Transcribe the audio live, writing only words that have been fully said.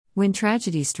When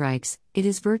tragedy strikes, it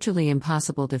is virtually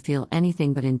impossible to feel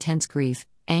anything but intense grief,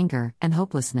 anger, and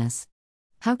hopelessness.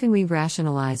 How can we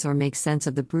rationalize or make sense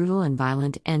of the brutal and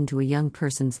violent end to a young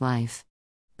person's life?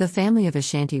 The family of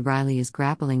Ashanti Riley is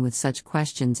grappling with such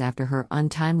questions after her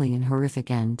untimely and horrific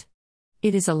end.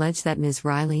 It is alleged that Ms.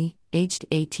 Riley, aged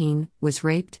 18, was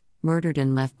raped, murdered,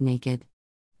 and left naked.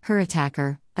 Her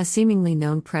attacker, a seemingly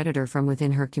known predator from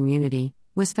within her community,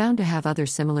 was found to have other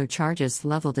similar charges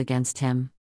leveled against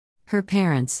him. Her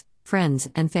parents, friends,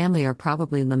 and family are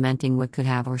probably lamenting what could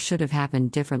have or should have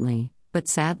happened differently, but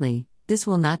sadly, this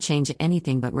will not change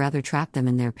anything but rather trap them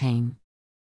in their pain.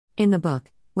 In the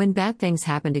book, When Bad Things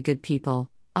Happen to Good People,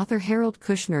 author Harold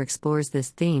Kushner explores this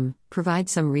theme,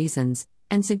 provides some reasons,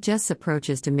 and suggests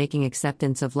approaches to making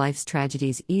acceptance of life's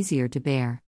tragedies easier to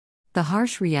bear. The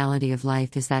harsh reality of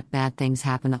life is that bad things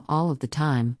happen all of the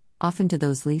time, often to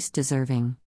those least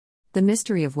deserving. The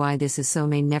mystery of why this is so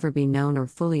may never be known or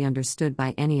fully understood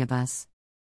by any of us.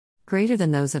 Greater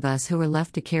than those of us who are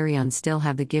left to carry on still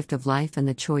have the gift of life and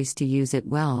the choice to use it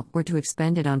well or to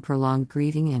expend it on prolonged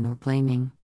grieving and or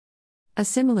blaming. A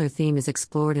similar theme is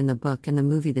explored in the book and the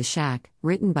movie The Shack,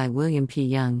 written by William P.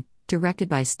 Young, directed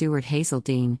by Stuart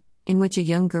Hazeldine, in which a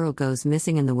young girl goes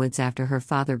missing in the woods after her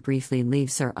father briefly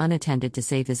leaves her unattended to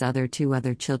save his two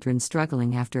other children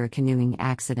struggling after a canoeing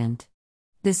accident.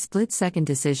 This split-second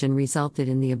decision resulted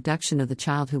in the abduction of the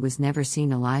child who was never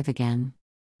seen alive again.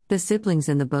 The siblings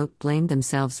in the boat blamed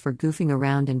themselves for goofing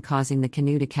around and causing the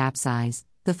canoe to capsize.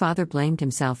 The father blamed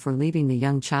himself for leaving the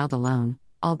young child alone,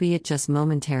 albeit just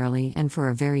momentarily and for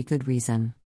a very good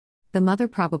reason. The mother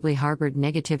probably harbored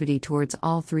negativity towards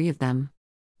all three of them.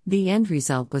 The end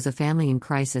result was a family in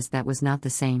crisis that was not the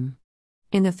same.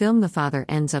 In the film, the father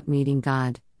ends up meeting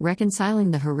God,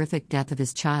 reconciling the horrific death of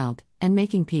his child, and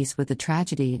making peace with the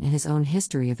tragedy in his own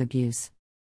history of abuse.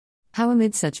 How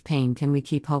amid such pain can we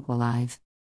keep hope alive?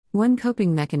 One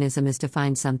coping mechanism is to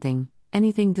find something,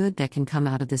 anything good that can come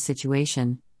out of the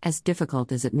situation, as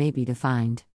difficult as it may be to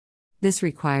find. This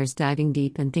requires diving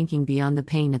deep and thinking beyond the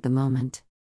pain at the moment.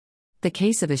 The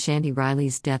case of Ashanti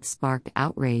Riley's death sparked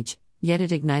outrage, yet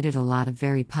it ignited a lot of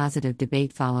very positive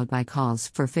debate followed by calls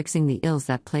for fixing the ills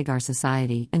that plague our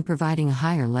society and providing a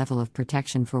higher level of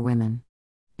protection for women.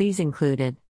 These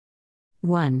included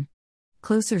 1.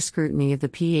 Closer scrutiny of the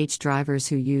PH drivers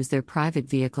who use their private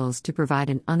vehicles to provide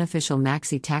an unofficial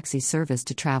maxi-taxi service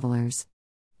to travelers.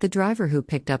 The driver who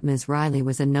picked up Ms. Riley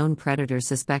was a known predator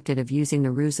suspected of using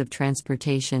the ruse of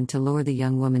transportation to lure the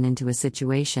young woman into a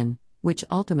situation, which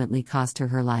ultimately cost her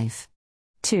her life.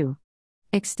 2.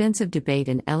 Extensive debate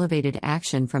and elevated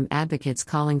action from advocates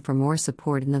calling for more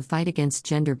support in the fight against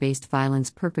gender-based violence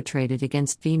perpetrated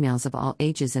against females of all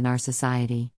ages in our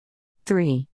society.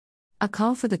 3. A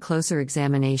call for the closer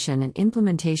examination and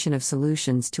implementation of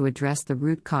solutions to address the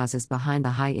root causes behind the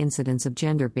high incidence of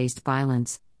gender-based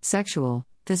violence, sexual,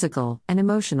 physical, and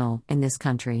emotional, in this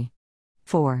country.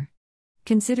 4.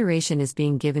 Consideration is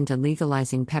being given to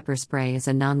legalizing pepper spray as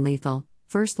a non-lethal,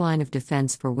 first line of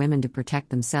defense for women to protect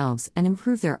themselves and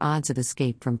improve their odds of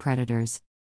escape from predators.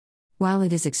 While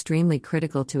it is extremely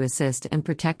critical to assist and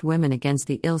protect women against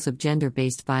the ills of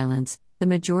gender-based violence, the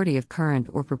majority of current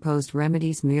or proposed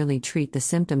remedies merely treat the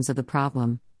symptoms of the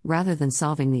problem, rather than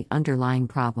solving the underlying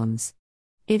problems.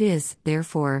 It is,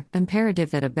 therefore,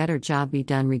 imperative that a better job be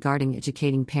done regarding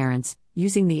educating parents,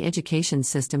 using the education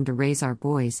system to raise our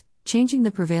boys, changing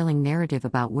the prevailing narrative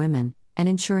about women, and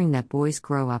ensuring that boys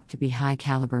grow up to be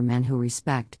high-caliber men who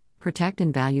respect, protect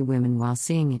and value women while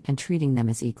seeing and treating them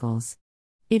as equals.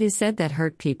 It is said that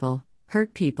hurt people,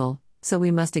 so we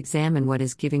must examine what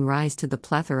is giving rise to the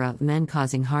plethora of men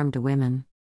causing harm to women.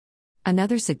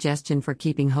 Another suggestion for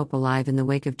keeping hope alive in the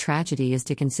wake of tragedy is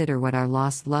to consider what our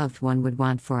lost loved one would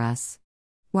want for us.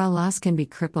 While loss can be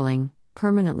crippling,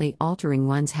 permanently altering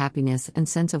one's happiness and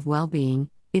sense of well-being,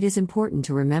 it is important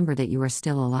to remember that you are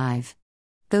still alive.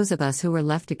 Those of us who are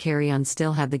left to carry on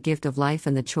still have the gift of life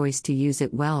and the choice to use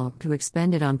it well, to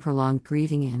expend it on prolonged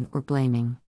grieving and or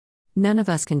blaming. None of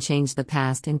us can change the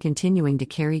past, and continuing to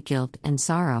carry guilt and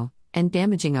sorrow, and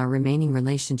damaging our remaining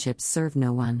relationships serve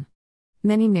no one.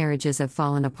 Many marriages have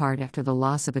fallen apart after the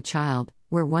loss of a child,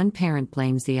 where one parent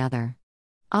blames the other.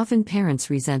 Often parents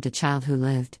resent a child who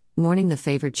lived, mourning the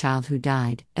favored child who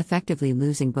died, effectively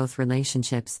losing both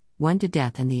relationships, one to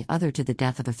death and the other to the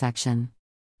death of affection.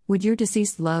 Would your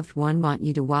deceased loved one want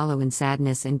you to wallow in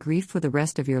sadness and grief for the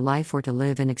rest of your life, or to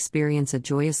live and experience a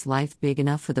joyous life big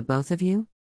enough for the both of you?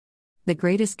 The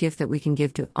greatest gift that we can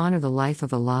give to honor the life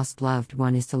of a lost loved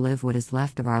one is to live what is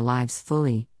left of our lives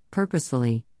fully,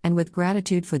 purposefully, and with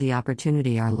gratitude for the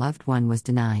opportunity our loved one was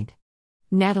denied.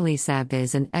 Natalie Sabga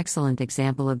is an excellent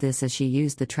example of this, as she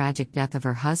used the tragic death of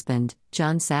her husband,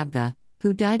 John Sabga,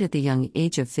 who died at the young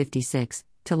age of 56,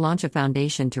 to launch a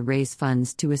foundation to raise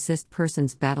funds to assist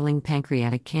persons battling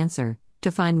pancreatic cancer, to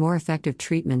find more effective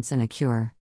treatments and a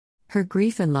cure. Her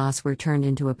grief and loss were turned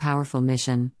into a powerful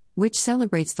mission, which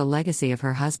celebrates the legacy of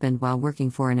her husband while working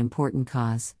for an important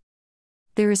cause.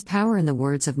 There is power in the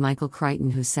words of Michael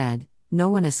Crichton, who said, "No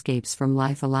one escapes from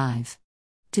life alive."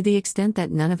 To the extent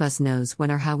that none of us knows when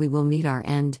or how we will meet our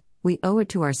end, we owe it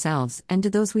to ourselves and to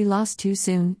those we lost too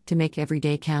soon to make every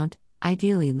day count,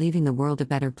 ideally leaving the world a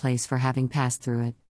better place for having passed through it.